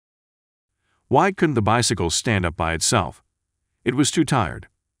Why couldn't the bicycle stand up by itself? It was too tired.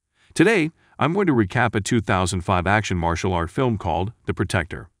 Today, I'm going to recap a 2005 action martial art film called The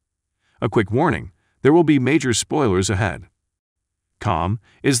Protector. A quick warning, there will be major spoilers ahead. Kham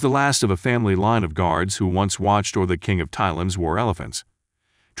is the last of a family line of guards who once watched over the king of Thailand's war elephants.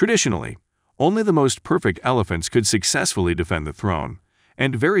 Traditionally, only the most perfect elephants could successfully defend the throne,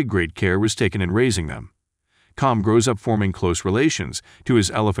 and very great care was taken in raising them. Kham grows up forming close relations to his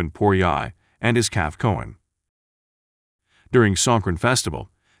elephant Poryai and his calf Koan. During Songkran festival,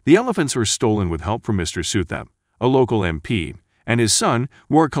 the elephants are stolen with help from Mr. Suthep, a local MP, and his son,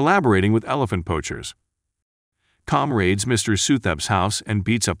 who are collaborating with elephant poachers. Kham raids Mr. Suthep's house and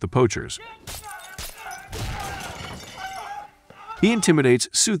beats up the poachers. He intimidates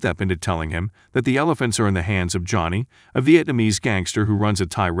Suthep into telling him that the elephants are in the hands of Johnny, a Vietnamese gangster who runs a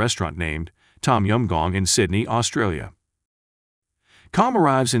Thai restaurant named Tom Yum Gong in Sydney, Australia. Kham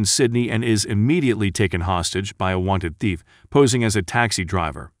arrives in Sydney and is immediately taken hostage by a wanted thief posing as a taxi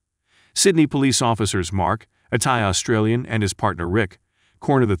driver. Sydney police officers Mark, a Thai Australian, and his partner Rick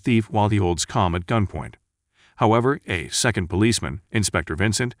corner the thief while he holds Kham at gunpoint. However, a second policeman, Inspector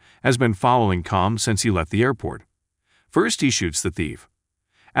Vincent, has been following Kham since he left the airport. First, he shoots the thief.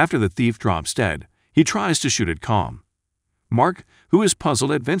 After the thief drops dead, he tries to shoot at Kham. Mark, who is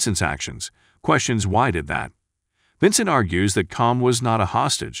puzzled at Vincent's actions, questions why did that. Vincent argues that Kham was not a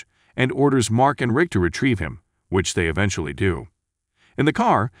hostage and orders Mark and Rick to retrieve him, which they eventually do. In the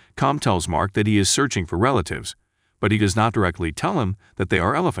car, Kham tells Mark that he is searching for relatives, but he does not directly tell him that they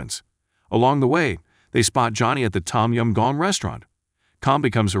are elephants. Along the way, they spot Johnny at the Tom Yum Gong restaurant. Kham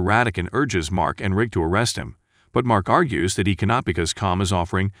becomes erratic and urges Mark and Rick to arrest him, but Mark argues that he cannot because Kham is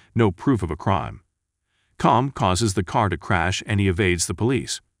offering no proof of a crime. Kham causes the car to crash and he evades the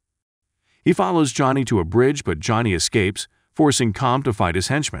police. He follows Johnny to a bridge, but Johnny escapes, forcing Kham to fight his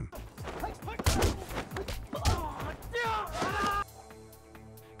henchmen.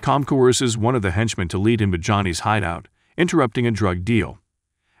 Kham coerces one of the henchmen to lead him to Johnny's hideout, interrupting a drug deal.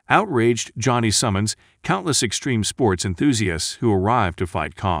 Outraged, Johnny summons countless extreme sports enthusiasts who arrive to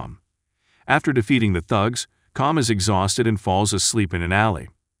fight Kham. After defeating the thugs, Kham is exhausted and falls asleep in an alley.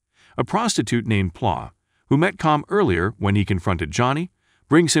 A prostitute named Pla, who met Kham earlier when he confronted Johnny,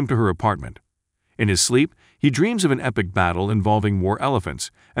 brings him to her apartment. In his sleep, he dreams of an epic battle involving war elephants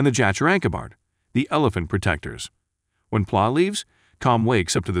and the Jacharankabard, the elephant protectors. When Pla leaves, Kham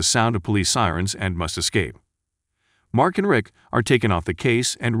wakes up to the sound of police sirens and must escape. Mark and Rick are taken off the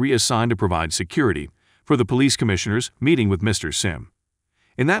case and reassigned to provide security for the police commissioner's meeting with Mr. Sim.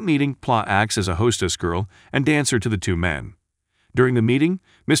 In that meeting, Pla acts as a hostess girl and dancer to the two men. During the meeting,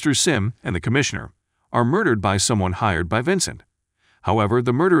 Mr. Sim and the commissioner are murdered by someone hired by Vincent. However,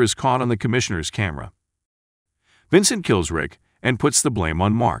 the murder is caught on the commissioner's camera. Vincent kills Rick and puts the blame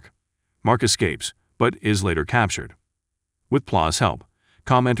on Mark. Mark escapes, but is later captured. With Pla's help,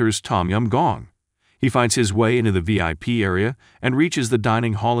 Kham enters Tom Yum Gong. He finds his way into the VIP area and reaches the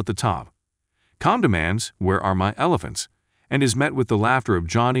dining hall at the top. Kham demands, "Where are my elephants?" and is met with the laughter of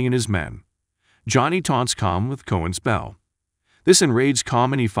Johnny and his men. Johnny taunts Kham with Koan's bell. This enrages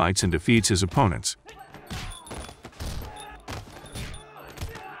Kham and he fights and defeats his opponents.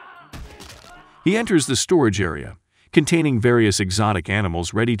 He enters the storage area, containing various exotic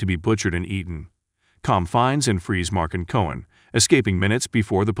animals ready to be butchered and eaten. Kham finds and frees Mark and Koan, escaping minutes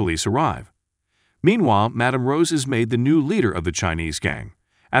before the police arrive. Meanwhile, Madame Rose is made the new leader of the Chinese gang,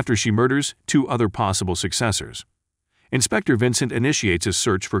 after she murders two other possible successors. Inspector Vincent initiates a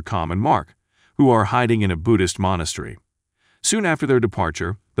search for Kham and Mark, who are hiding in a Buddhist monastery. Soon after their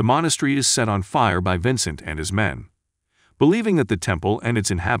departure, the monastery is set on fire by Vincent and his men. Believing that the temple and its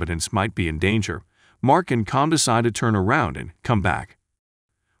inhabitants might be in danger, Mark and Kham decide to turn around and come back.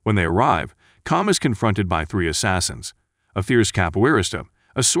 When they arrive, Kham is confronted by three assassins: a fierce capoeirista,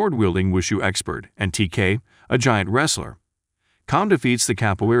 a sword-wielding wushu expert, and TK, a giant wrestler. Kham defeats the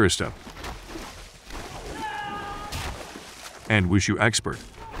capoeirista and wushu expert,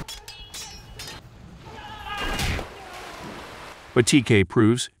 but TK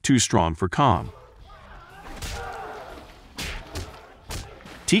proves too strong for Kham.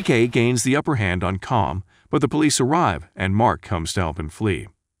 TK gains the upper hand on Kham, but the police arrive and Mark comes to help him flee.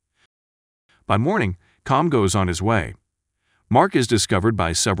 By morning, Kham goes on his way. Mark is discovered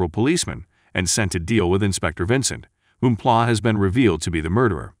by several policemen and sent to deal with Inspector Vincent, whom Pla has been revealed to be the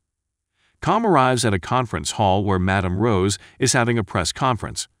murderer. Kham arrives at a conference hall where Madame Rose is having a press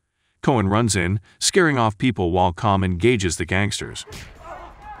conference. Koan runs in, scaring off people while Kham engages the gangsters.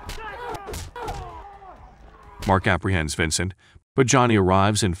 Mark apprehends Vincent, but Johnny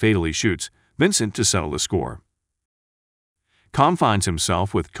arrives and fatally shoots Vincent to settle the score. Com finds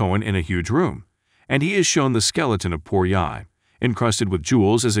himself with Cohen in a huge room, and he is shown the skeleton of poor Yai, encrusted with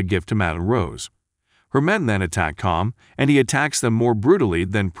jewels as a gift to Madame Rose. Her men then attack Com, and he attacks them more brutally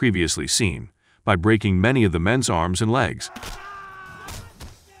than previously seen, by breaking many of the men's arms and legs.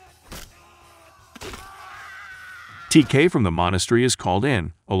 TK from the monastery is called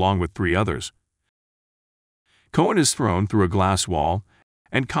in, along with 3 others. Cohen is thrown through a glass wall,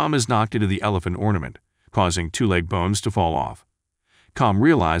 and Com is knocked into the elephant ornament, causing 2 leg bones to fall off. Com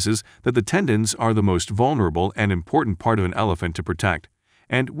realizes that the tendons are the most vulnerable and important part of an elephant to protect,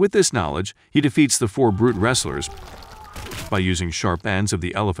 and with this knowledge, he defeats the 4 brute wrestlers by using sharp ends of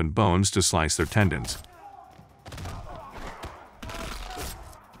the elephant bones to slice their tendons.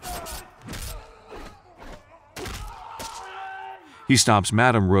 He stops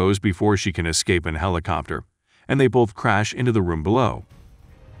Madame Rose before she can escape in a helicopter, and they both crash into the room below.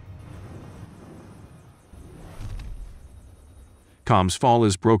 Com's fall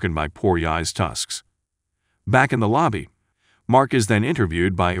is broken by poor Yai's tusks. Back in the lobby, Mark is then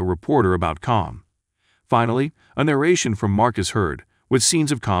interviewed by a reporter about Com. Finally, a narration from Mark is heard, with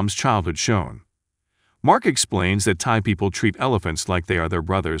scenes of Com's childhood shown. Mark explains that Thai people treat elephants like they are their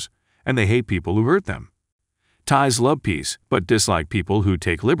brothers, and they hate people who hurt them. Thais love peace, but dislike people who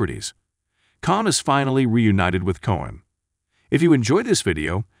take liberties. Com is finally reunited with Cohen. If you enjoyed this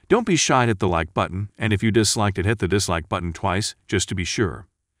video, don't be shy to hit the like button, and if you disliked it, hit the dislike button twice, just to be sure.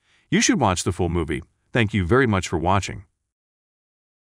 You should watch the full movie. Thank you very much for watching.